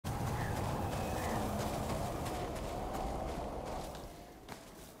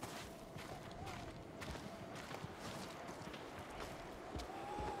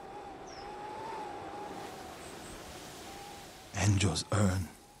Enjo's urn.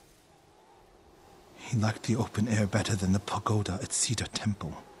 He liked the open air better than the pagoda at Cedar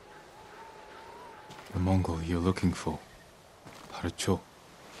Temple. The Mongol you're looking for. Paracho.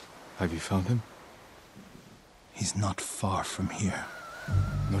 Have you found him? He's not far from here.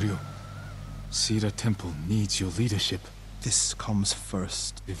 Norio, Cedar Temple needs your leadership. This comes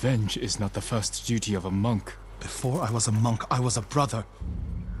first. Revenge is not the first duty of a monk. Before I was a monk, I was a brother.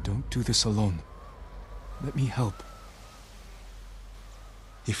 Don't do this alone. Let me help.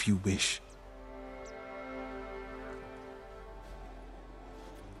 If you wish.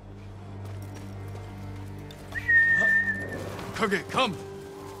 Kage, come!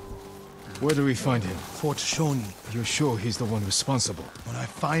 Where do we find him? Fort Shoni. You're sure he's the one responsible? When I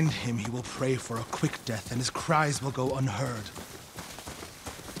find him, he will pray for a quick death, and his cries will go unheard.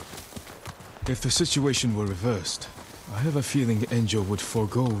 If the situation were reversed, I have a feeling Enjo would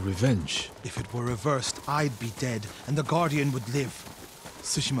forego revenge. If it were reversed, I'd be dead, and the Guardian would live.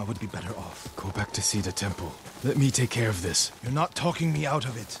 Tsushima would be better off. Go back to Cedar Temple. Let me take care of this. You're not talking me out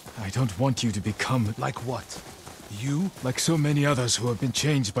of it. I don't want you to become... Like what? You? Like so many others who have been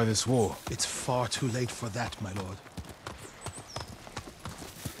changed by this war. It's far too late for that, my lord.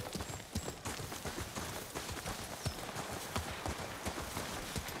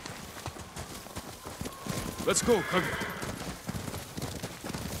 Let's go, Kage.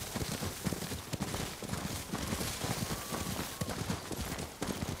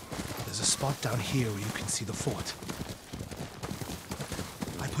 There's a spot down here where you can see the fort.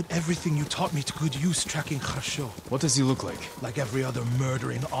 I put everything you taught me to good use tracking Kharsho. What does he look like? Like every other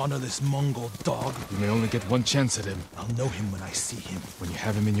murdering, honorless Mongol dog. You may only get one chance at him. I'll know him when I see him. When you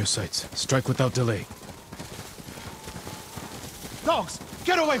have him in your sights, strike without delay. Dogs!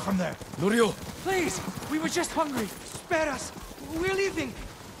 Get away from there! Norio! Please! We were just hungry! Spare us! We're leaving!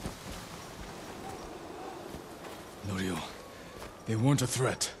 Norio, they weren't a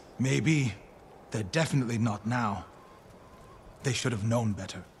threat. Maybe. They're definitely not now. They should have known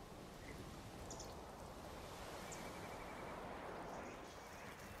better.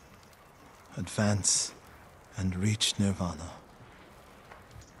 Advance and reach Nirvana.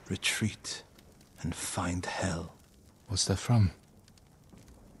 Retreat and find hell. What's that from?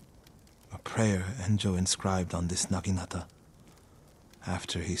 A prayer Enjo inscribed on this Naginata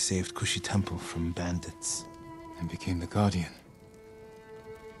after he saved Kushi Temple from bandits. And became the Guardian.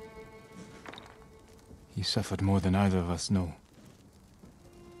 He suffered more than either of us know.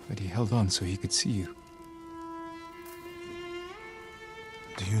 But he held on so he could see you.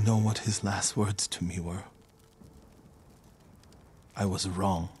 Do you know what his last words to me were? I was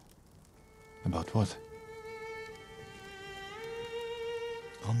wrong. About what?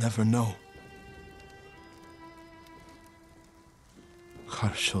 I'll never know.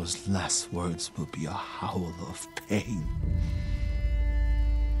 Kharsho's last words will be a howl of pain.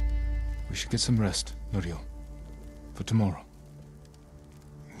 We should get some rest, Norio. For tomorrow.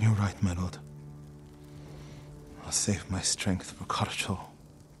 You're right, my lord. I'll save my strength for Kharsho.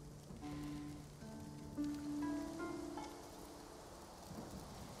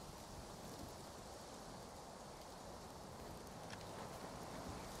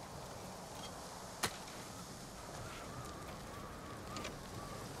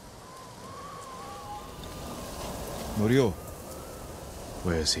 Norio.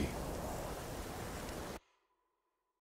 Where is he?